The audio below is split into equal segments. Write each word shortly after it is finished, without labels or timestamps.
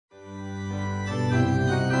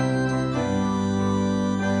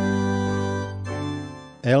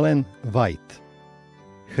Elen Vajt.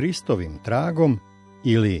 Hristovim tragom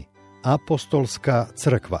ili apostolska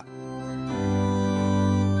crkva.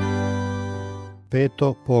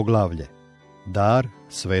 5. poglavlje. Dar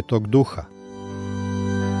Svetog Duha.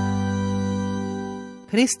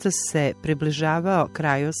 Hristos se približavao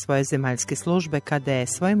kraju svoje zemaljske službe kada je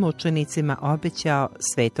svojim učenicima obećao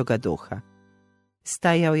Svetoga Duha.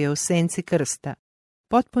 Stajao je u senci krsta,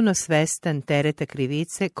 potpuno svestan tereta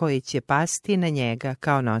krivice koji će pasti na njega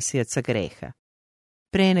kao nosioca greha.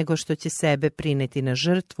 Pre nego što će sebe prineti na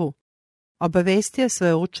žrtvu, obavestio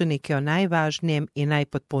svoje učenike o najvažnijem i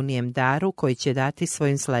najpotpunijem daru koji će dati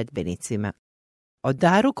svojim sledbenicima. O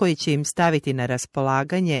daru koji će im staviti na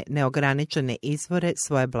raspolaganje neograničene izvore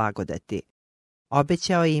svoje blagodati.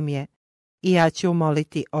 Obećao im je: i ja ću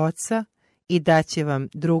umoliti Oca i daće vam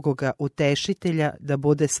drugoga utešitelja da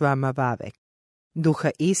bude s vama vavek, Duha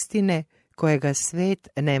istine kojega svet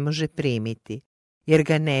ne može primiti, jer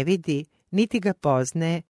ga ne vidi niti ga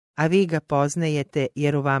poznaje, a vi ga poznajete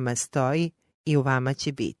jer u vama stoji i u vama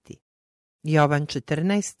će biti. Jovan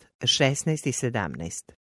 14, 16 i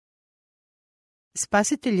 17.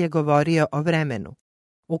 Spasitelj je govorio o vremenu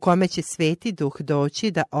u kome će Sveti Duh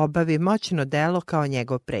doći da obavi moćno delo kao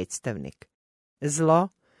njegov predstavnik. Zlo,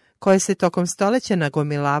 koje se tokom stoleća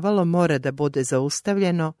nagomilavalo, mora da bude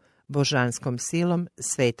zaustavljeno božanskom silom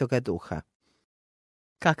Svetoga Duha.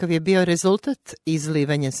 Kakav je bio rezultat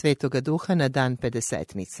izlivanja Svetoga Duha na dan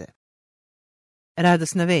Pedesetnice?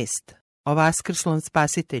 Radosna vest o vaskrslom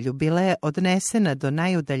Spasitelju bila je odnesena do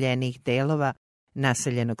najudaljenijih delova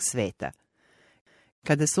naseljenog sveta.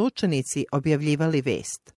 Kada su učenici objavljivali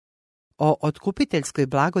vest o otkupiteljskoj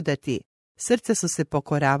blagodati, srca su se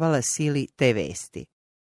pokoravala sili te vesti.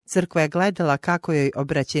 Crkva je gledala kako joj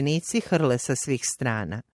obraćenici hrle sa svih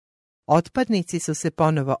strana. Otpadnici su se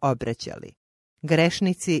ponovo obraćali.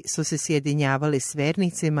 Grešnici su se sjedinjavali s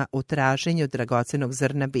vernicima u traženju dragocenog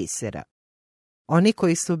zrna bisera. Oni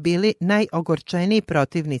koji su bili najogorčeniji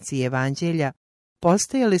protivnici evanđelja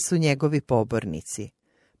postajali su njegovi pobornici.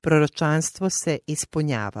 Proročanstvo se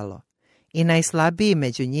ispunjavalo i najslabiji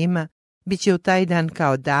među njima biće u taj dan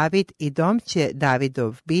kao David i dom će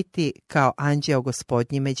Davidov biti kao anđeo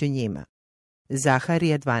gospodnji među njima.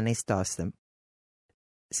 Zaharija 12.8.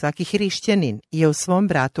 Svaki hrišćanin je u svom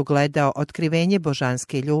bratu gledao otkrivenje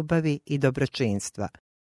božanske ljubavi i dobročinstva.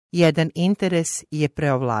 Jedan interes je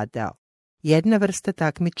preovladao. Jedna vrsta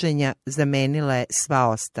takmičenja zamenila je sva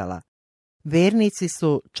ostala. Vernici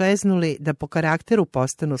su čeznuli da po karakteru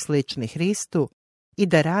postanu slični Hristu i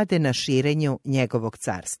da rade na širenju njegovog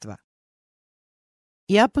carstva.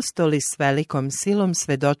 I apostoli s velikom silom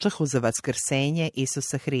svedočahu za vaskrsenje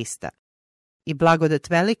Isusa Hrista. I blagodat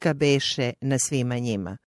velika beše na svima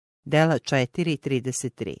njima. Dela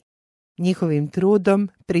 4.33. Njihovim trudom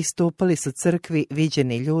pristupali su crkvi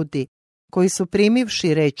viđeni ljudi, koji su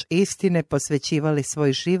primivši reč istine posvećivali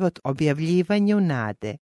svoj život objavljivanju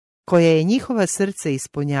nade, koja je njihova srca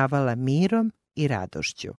ispunjavala mirom i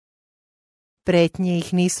radošću. Pretnje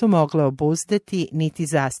ih nisu mogle obuzdati niti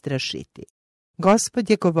zastrašiti. Gospod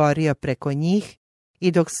je govorio preko njih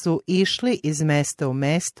i dok su išli iz mesta u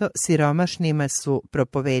mesto, siromašnima su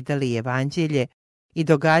propovedali evanđelje i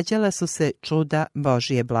događala su se čuda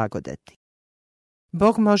Božije blagodati.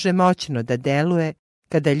 Bog može moćno da deluje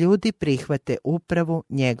kada ljudi prihvate upravu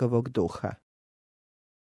njegovog duha.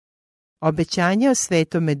 Obećanje o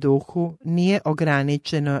Svetome Duhu nije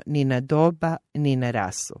ograničeno ni na doba, ni na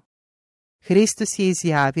rasu. Hristos je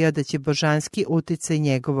izjavio da će božanski uticaj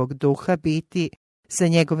njegovog duha biti sa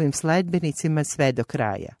njegovim sledbenicima sve do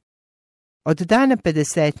kraja. Od dana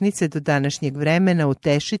Pedesetnice do današnjeg vremena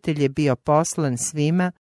utešitelj je bio poslan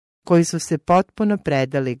svima koji su se potpuno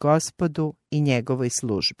predali Gospodu i njegovoj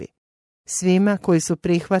službi. Svima koji su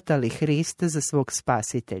prihvatali Hrista za svog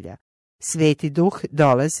spasitelja. Sveti Duh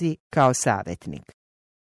dolazi kao savjetnik.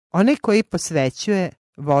 Onaj koji posvećuje,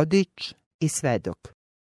 vodič i svedok.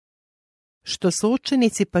 Što su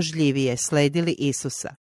učenici pažljivije sledili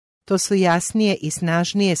Isusa, to su jasnije i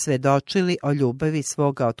snažnije svedočili o ljubavi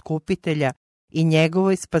svoga otkupitelja i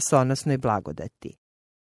njegovoj spasonosnoj blagodati.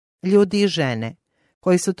 Ljudi i žene,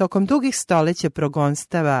 koji su tokom dugih stoleća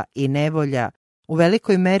progonstava i nevolja u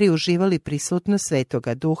velikoj meri uživali prisutnost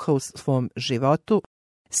Svetoga Duha u svom životu,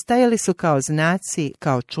 stajali su kao znaci,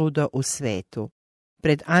 kao čudo u svetu.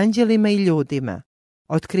 Pred anđelima i ljudima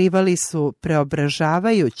otkrivali su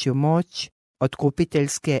preobražavajuću moć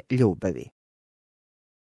otkupiteljske ljubavi.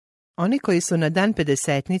 Oni koji su na dan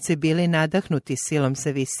Pedesetnice bili nadahnuti silom sa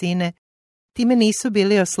visine, time nisu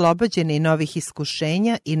bili oslobođeni novih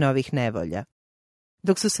iskušenja i novih nevolja.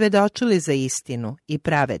 Dok su svedočili za istinu i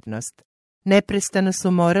pravednost, Neprestano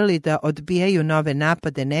su morali da odbijaju nove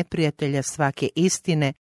napade neprijatelja svake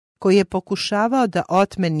istine, koji je pokušavao da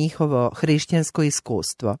otme njihovo hrišćansko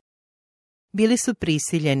iskustvo. Bili su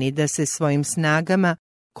prisiljeni da se svojim snagama,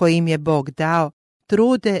 koje im je Bog dao,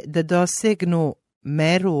 trude da dosegnu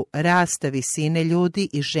meru rasta visine ljudi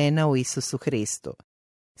i žena u Isusu Hristu.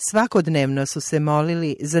 Svakodnevno su se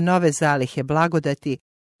molili za nove zalihe blagodati,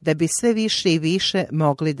 da bi sve više i više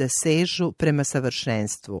mogli da sežu prema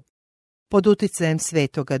savršenstvu. Pod uticajem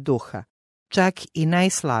Svetoga Duha, čak i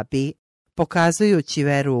najslabiji, pokazujući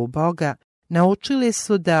veru u Boga, naučili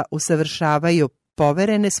su da usavršavaju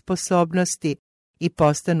poverene sposobnosti i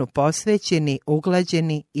postanu posvećeni,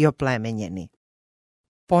 uglađeni i oplemenjeni.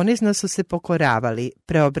 Ponizno su se pokoravali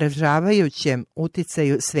preobražavajućem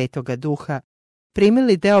uticaju Svetoga Duha,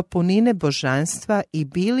 primili deo punine božanstva i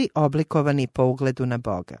bili oblikovani po ugledu na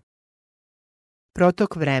Boga.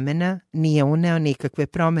 Protok vremena nije uneo nikakve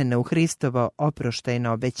promene u Hristovo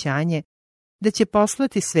oproštajno obećanje da će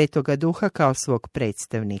poslati Svetoga Duha kao svog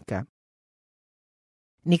predstavnika.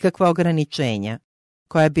 Nikakva ograničenja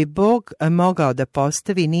koja bi Bog mogao da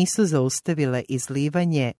postavi nisu zaustavile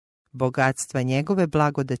izlivanje bogatstva njegove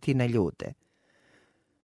blagodati na ljude.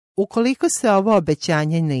 Ukoliko se ovo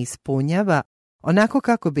obećanje ne ispunjava onako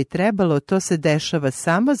kako bi trebalo, to se dešava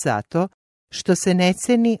samo zato što se ne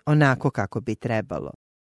ceni onako kako bi trebalo.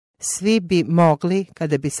 Svi bi mogli,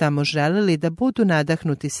 kada bi samo želeli, da budu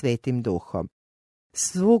nadahnuti Svetim Duhom.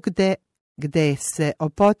 Svugde gde se o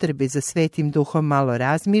potrebi za Svetim Duhom malo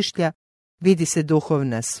razmišlja, vidi se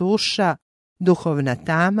duhovna suša, duhovna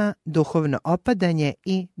tama, duhovno opadanje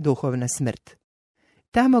i duhovna smrt.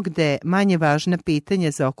 Tamo gde manje važna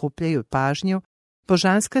pitanja zaokupljaju pažnju,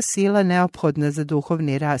 božanska sila neophodna za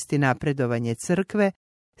duhovni rast i napredovanje crkve,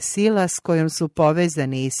 sila s kojom su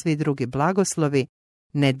povezani i svi drugi blagoslovi,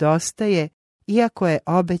 nedostaje, iako je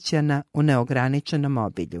obećana u neograničenom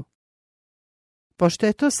obilju. Pošto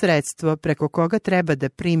je to sredstvo preko koga treba da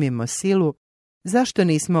primimo silu, zašto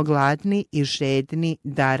nismo gladni i žedni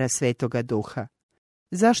dara Svetoga Duha?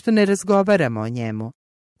 Zašto ne razgovaramo o njemu?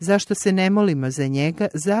 Zašto se ne molimo za njega?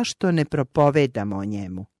 Zašto ne propovedamo o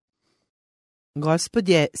njemu? Gospod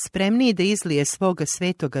je spremniji da izlije svoga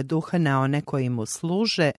Svetoga Duha na one koji mu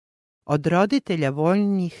služe, od roditelja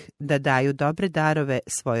voljnih da daju dobre darove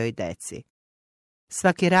svojoj deci.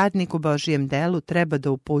 Svaki radnik u Božijem delu treba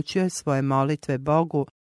da upućuje svoje molitve Bogu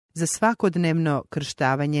za svakodnevno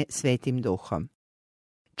krštavanje Svetim Duhom.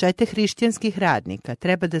 Čete hrišćanskih radnika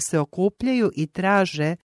treba da se okupljaju i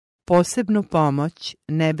traže posebnu pomoć,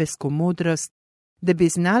 nebesku mudrost, da bi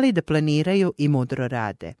znali da planiraju i mudro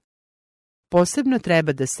rade. Posebno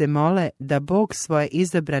treba da se mole da Bog svoje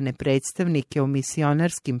izabrane predstavnike u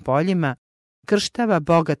misionarskim poljima krštava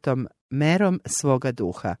bogatom merom svoga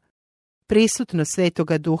duha. Prisutnost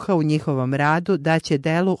Svetoga Duha u njihovom radu daće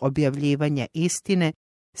delu objavljivanja istine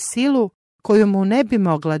silu koju mu ne bi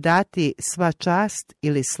mogla dati sva čast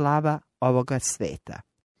ili slava ovoga sveta.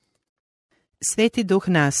 Sveti Duh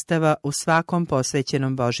nastava u svakom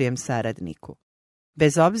posvećenom Božijem saradniku,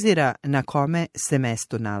 bez obzira na kome se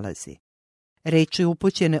mestu nalazi. Reči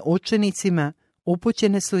upućene učenicima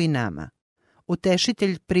upućene su i nama.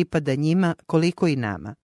 Utešitelj pripada njima koliko i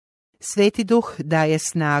nama. Sveti Duh daje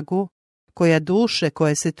snagu koja duše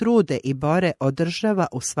koje se trude i bore održava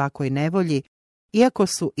u svakoj nevolji, iako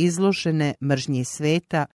su izložene mržnji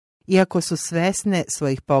sveta, iako su svesne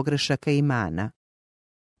svojih pogrešaka i mana.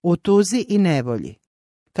 U tuzi i nevolji,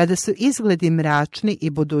 kada su izgledi mračni i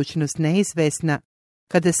budućnost neizvesna,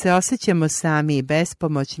 kada se osjećamo sami i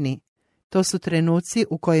bespomoćni, to su trenuci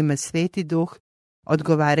u kojima Sveti Duh,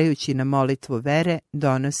 odgovarajući na molitvu vere,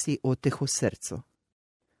 donosi utehu srcu.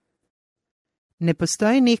 Ne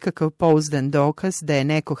postoji nikakav pouzdan dokaz da je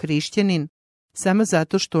neko hrišćanin samo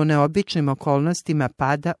zato što u neobičnim okolnostima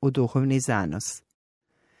pada u duhovni zanos.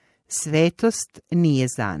 Svetost nije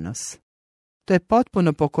zanos. To je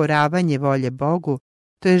potpuno pokoravanje volje Bogu,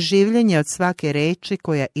 to je življenje od svake reči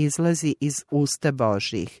koja izlazi iz usta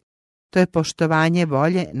Božjih. To je poštovanje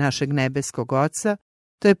volje našeg nebeskog Oca,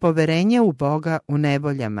 to je poverenje u Boga u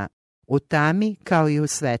nevoljama, u tami kao i u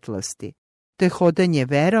svetlosti. To je hodanje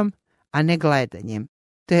verom, a ne gledanjem.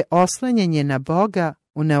 To je oslanjanje na Boga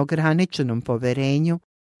u neograničenom poverenju,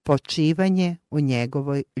 počivanje u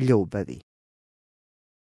njegovoj ljubavi.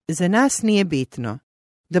 Za nas nije bitno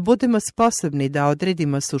da budemo sposobni da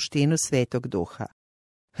odredimo suštinu Svetog Duha.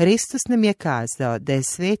 Hristos nam je kazao da je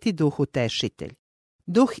Sveti Duh utešitelj,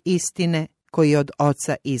 Duh istine koji od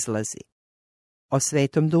Oca izlazi. O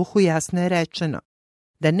Svetom Duhu jasno je rečeno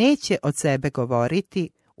da neće od sebe govoriti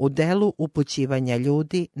u delu upućivanja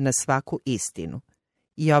ljudi na svaku istinu.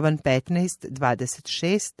 Jovan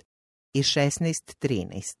 15:26 i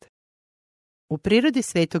 16:13. U prirodi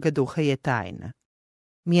Svetoga Duha je tajna.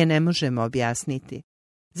 Mi je ne možemo objasniti,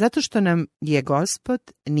 zato što nam je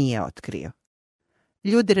Gospod nije otkrio.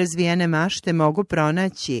 Ljudi razvijene mašte mogu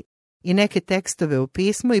pronaći i neke tekstove u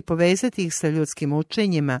pismu i povezati ih sa ljudskim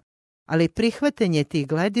učenjima, ali prihvatanje tih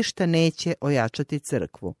gledišta neće ojačati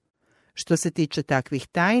crkvu. Što se tiče takvih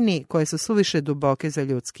tajni, koje su suviše duboke za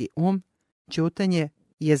ljudski ćutanje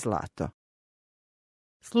je zlato.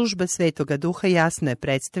 Služba Svetoga Duha jasno je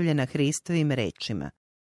predstavljena Hristovim rečima.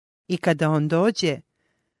 I kada on dođe,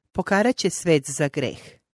 pokaraće svet za greh,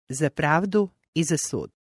 za pravdu i za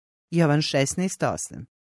sud. Jovan 16:8.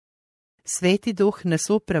 Sveti Duh nas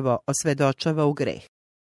upravo osvedočava u greh.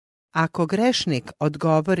 Ako grešnik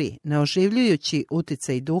odgovori na oživljujući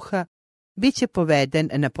uticaj Duha, bit će poveden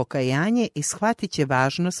na pokajanje i shvatit će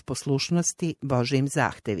važnost poslušnosti Božijim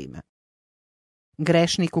zahtevima.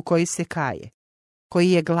 Grešniku koji se kaje,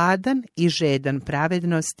 koji je gladan i žedan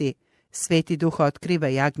pravednosti, Sveti Duh otkriva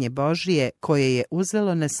jagnje Božije koje je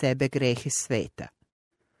uzelo na sebe grehe sveta.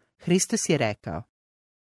 Hristos je rekao: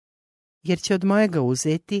 jer će od mojega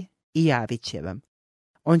uzeti i javit će vam.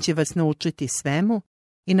 On će vas naučiti svemu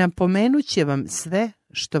i napomenut će vam sve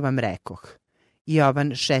što vam rekoh.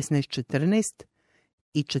 Jovan 16:14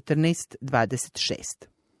 i 14:26.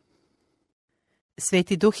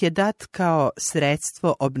 Sveti Duh je dat kao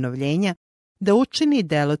sredstvo obnovljenja da učini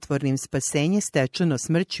delotvornim spasenje stečeno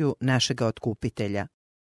smrću našega otkupitelja.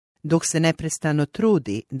 Duh se neprestano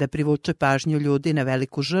trudi da privuče pažnju ljudi na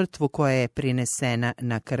veliku žrtvu koja je prinesena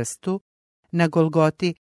na krstu, na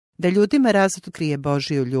Golgoti, da ljudima razotkrije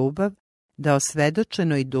Božiju ljubav, da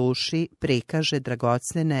osvedočenoj duši prikaže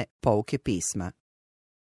dragocene pouke pisma.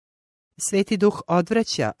 Sveti Duh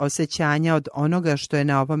odvraća osjećanja od onoga što je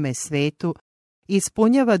na ovome svetu i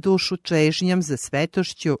ispunjava dušu čežnjom za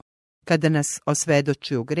svetošću kada nas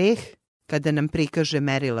osvedoči u greh, kada nam prikaže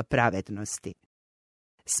merila pravednosti.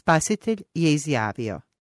 Spasitelj je izjavio: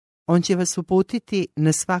 on će vas uputiti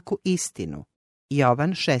na svaku istinu.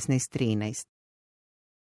 Jovan 16:13.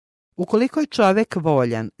 Ukoliko je čovek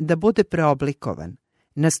voljan da bude preoblikovan,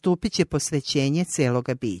 nastupit će posvećenje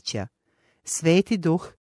celoga bića. Sveti Duh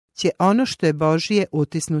će ono što je Božije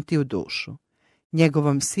utisnuti u dušu.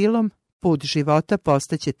 Njegovom silom put života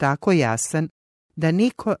postaće tako jasan da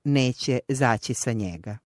niko neće zaći sa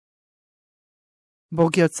njega.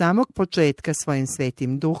 Bog je od samog početka svojim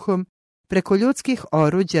Svetim Duhom preko ljudskih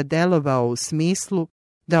oruđa delovao u smislu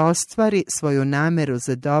da ostvari svoju nameru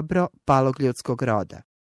za dobro palog ljudskog roda.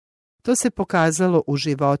 To se pokazalo u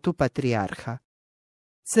životu patrijarha.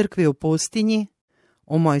 Crkvi u pustinji,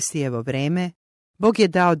 u Mojsijevo vreme, Bog je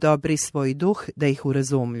dao dobri svoj duh da ih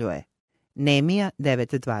urazumljuje. Nemija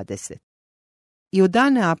 9:20. I u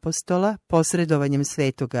dane apostola, posredovanjem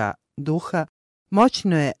Svetoga Duha,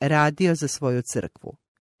 moćno je radio za svoju crkvu.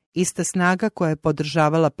 Ista snaga koja je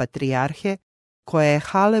podržavala patrijarhe, koja je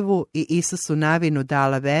Halevu i Isusu Navinu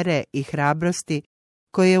dala vere i hrabrosti,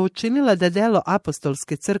 koja je učinila da delo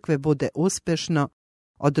apostolske crkve bude uspešno,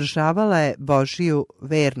 održavala je Božiju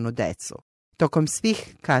vernu decu tokom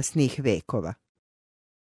svih kasnijih vekova.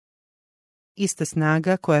 Ista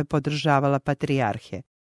snaga koja je podržavala patrijarhe,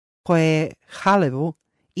 koja je Halevu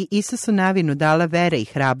i Isusu Navinu dala vere i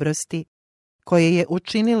hrabrosti, koja je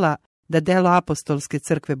učinila da delo apostolske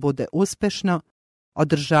crkve bude uspešno,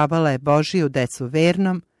 održavala je Božiju decu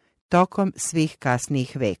vernom tokom svih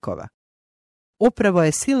kasnijih vekova. Upravo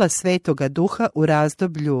je sila Svetoga Duha u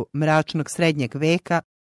razdoblju mračnog srednjeg veka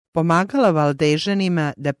pomagala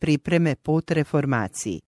Valdežanima da pripreme put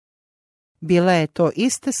reformaciji. Bila je to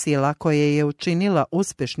ista sila koja je učinila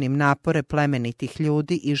uspešnim napore plemenitih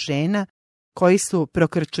ljudi i žena koji su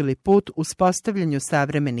prokrčili put uspostavljanju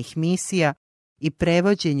savremenih misija i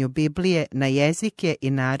prevođenju Biblije na jezike i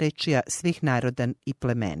narečja svih naroda i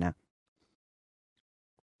plemena.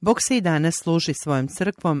 Bog se i danas služi svojom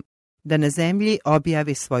crkvom da na zemlji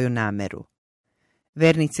objavi svoju nameru.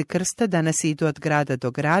 Vernici krsta danas idu od grada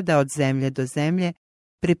do grada, od zemlje do zemlje,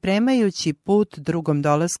 pripremajući put drugom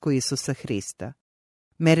dolasku Isusa Hrista.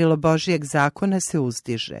 Merilo Božijeg zakona se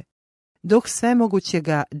uzdiže. Duh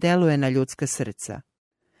svemogućega deluje na ljudska srca.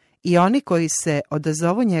 I oni koji se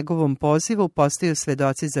odazovu njegovom pozivu postaju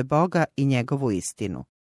svedoci za Boga i njegovu istinu.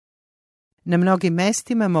 Na mnogim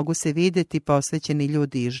mestima mogu se videti posvećeni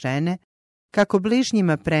ljudi i žene, kako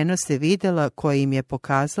bližnjima prenose videla koje im je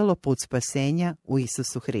pokazalo put spasenja u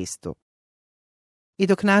Isusu Hristu. I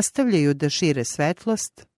dok nastavljaju da šire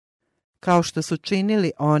svetlost, kao što su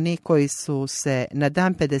činili oni koji su se na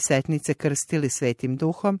dan Pedesetnice krstili Svetim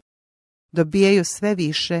Duhom, dobijaju sve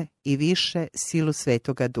više i više silu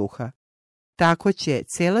Svetoga Duha. tako će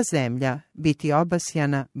cijela zemlja biti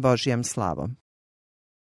obasjana Božjom slavom.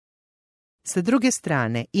 Sa druge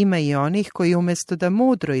strane, ima i onih koji umjesto da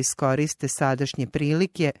mudro iskoriste sadašnje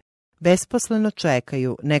prilike, besposleno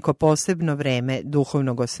čekaju neko posebno vreme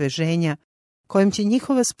duhovnog osveženja, kojim će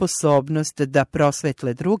njihova sposobnost da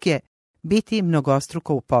prosvetle druge biti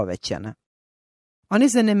mnogostruko povećana. Oni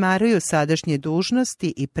zanemaruju sadašnje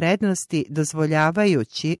dužnosti i prednosti,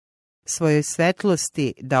 dozvoljavajući svojoj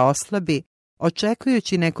svetlosti da oslabi,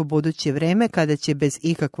 očekujući neko buduće vreme kada će bez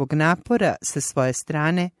ikakvog napora sa svoje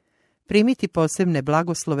strane primiti posebne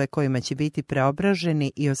blagoslove kojima će biti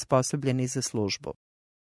preobraženi i osposobljeni za službu.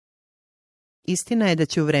 Istina je da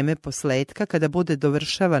će u vreme posletka, kada bude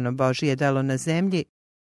dovršavano Božije delo na zemlji,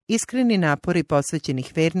 iskreni napori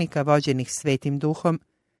posvećenih vernika vođenih Svetim Duhom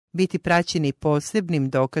biti praćeni posebnim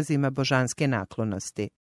dokazima božanske naklonosti.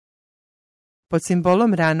 Pod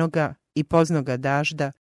simbolom ranoga i poznoga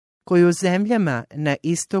dažda, koji u zemljama na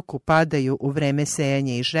istoku padaju u vreme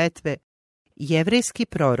sejanja i žetve, jevrejski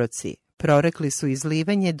proroci prorekli su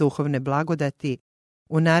izlivanje duhovne blagodati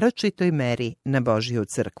u naročitoj meri na Božju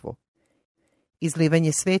crkvu.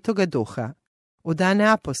 Izlivanje Svetoga Duha u dane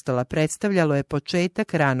apostola predstavljalo je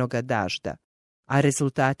početak ranoga dažda, a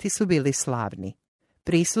rezultati su bili slavni.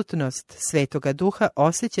 Prisutnost Svetoga Duha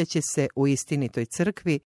osjećat će se u istinitoj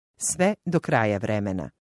crkvi sve do kraja vremena.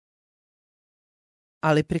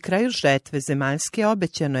 Ali pri kraju žetve zemaljske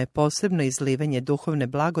obećano je posebno izlivanje duhovne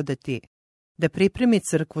blagodati da pripremi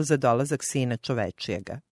crkvu za dolazak Sina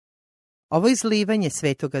čovečijega. Ovo izlivanje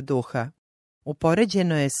Svetoga Duha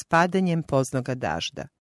upoređeno je s padanjem poznoga dažda.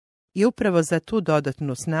 I upravo za tu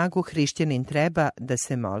dodatnu snagu hrišćanin treba da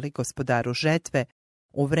se moli Gospodaru žetve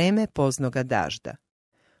u vreme poznoga dažda.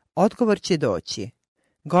 Odgovor će doći.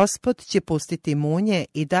 Gospod će pustiti munje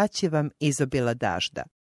i daće vam izobila dažda,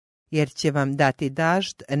 jer će vam dati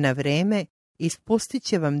dažd na vreme i spustit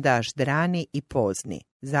će vam dažd rani i pozni.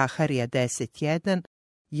 Zaharija 10.1,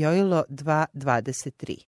 Jojlo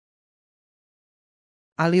 2.23.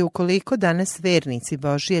 Ali ukoliko danas vernici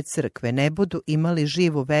Božije crkve ne budu imali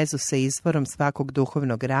živu vezu sa izvorom svakog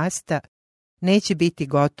duhovnog rasta, neće biti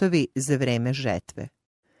gotovi za vreme žetve.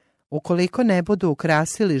 Ukoliko ne budu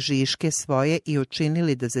ukrasili žiške svoje i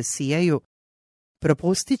učinili da zasijaju,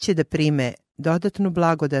 propustit će da prime dodatnu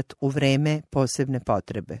blagodat u vreme posebne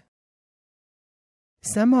potrebe.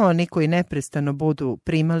 Samo oni koji neprestano budu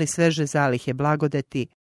primali sveže zalihe blagodati,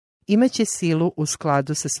 imaće silu u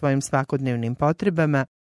skladu sa svojim svakodnevnim potrebama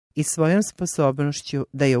i svojom sposobnošću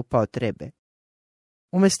da je upotrebe.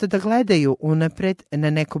 Umjesto da gledaju unapred na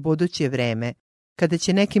neko buduće vreme, kada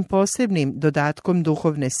će nekim posebnim dodatkom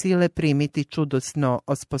duhovne sile primiti čudosno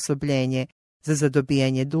osposobljenje za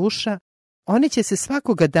zadobijanje duša, oni će se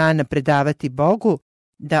svakoga dana predavati Bogu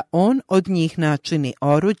da On od njih načini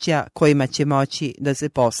oruđa kojima će moći da se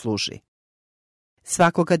posluži.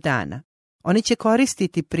 Svakoga dana oni će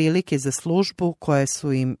koristiti prilike za službu koje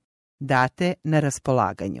su im date na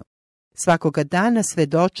raspolaganju. Svakoga dana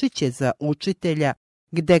svedočit će za učitelja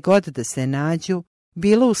gde god da se nađu,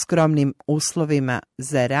 bilo u skromnim uslovima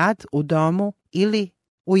za rad u domu ili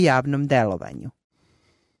u javnom delovanju.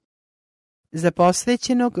 Za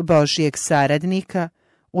posvećenog Božijeg saradnika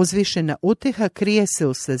uzvišena uteha krije se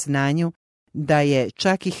u saznanju da je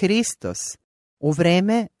čak i Hristos u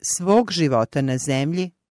vreme svog života na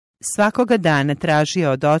zemlji svakoga dana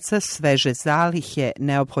tražio od Oca sveže zalihe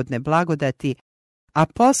neophodne blagodati, a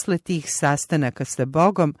posle tih sastanaka sa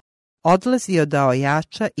Bogom odlazio da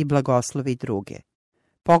ojača i blagoslovi druge.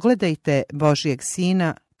 Pogledajte Božijeg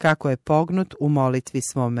Sina kako je pognut u molitvi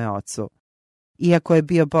svome Ocu. Iako je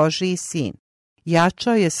bio Božiji Sin,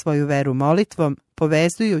 jačao je svoju veru molitvom,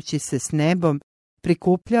 povezujući se s nebom,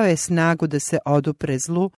 prikupljao je snagu da se odupre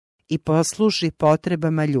zlu i posluži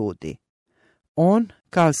potrebama ljudi. On,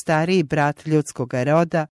 kao stariji brat ljudskoga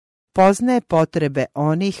roda, poznaje potrebe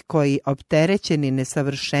onih koji, opterećeni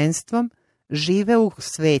nesavršenstvom, žive u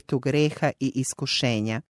svetu greha i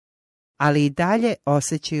iskušenja, ali i dalje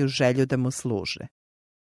osjećaju želju da mu služe.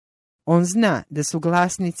 On zna da su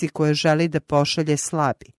glasnici koje želi da pošalje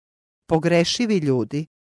slabi, pogrešivi ljudi,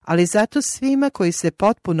 ali zato svima koji se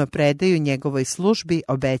potpuno predaju njegovoj službi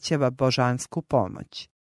obećava božansku pomoć.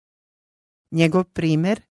 Njegov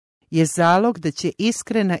primer je zalog da će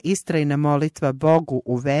iskrena istrajna molitva Bogu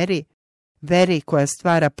u veri koja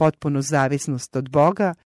stvara potpunu zavisnost od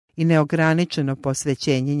Boga i neograničeno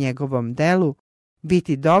posvećenje njegovom delu,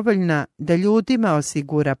 biti dovoljna da ljudima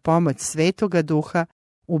osigura pomoć Svetoga Duha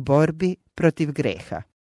u borbi protiv greha.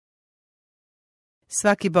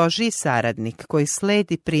 Svaki Božji saradnik koji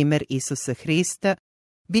sledi primer Isusa Hrista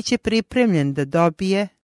biće pripremljen da dobije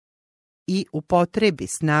i upotrebi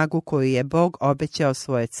snagu koju je Bog obećao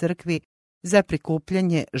svoje crkvi za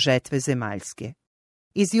prikupljanje žetve zemaljske.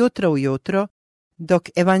 Iz jutra u jutro, dok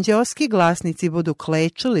evanđeoski glasnici budu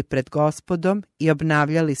klečali pred Gospodom i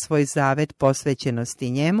obnavljali svoj zavet posvećenosti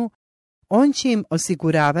njemu, on će im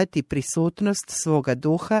osiguravati prisutnost svoga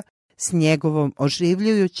duha s njegovom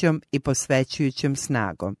oživljujućom i posvećujućom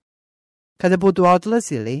snagom. Kada budu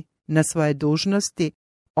odlazili na svoje dužnosti,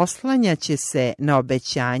 oslanjaće se na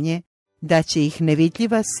obećanje da će ih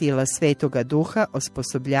nevidljiva sila Svetoga Duha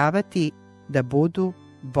osposobljavati da budu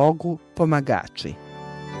Bogu pomagači.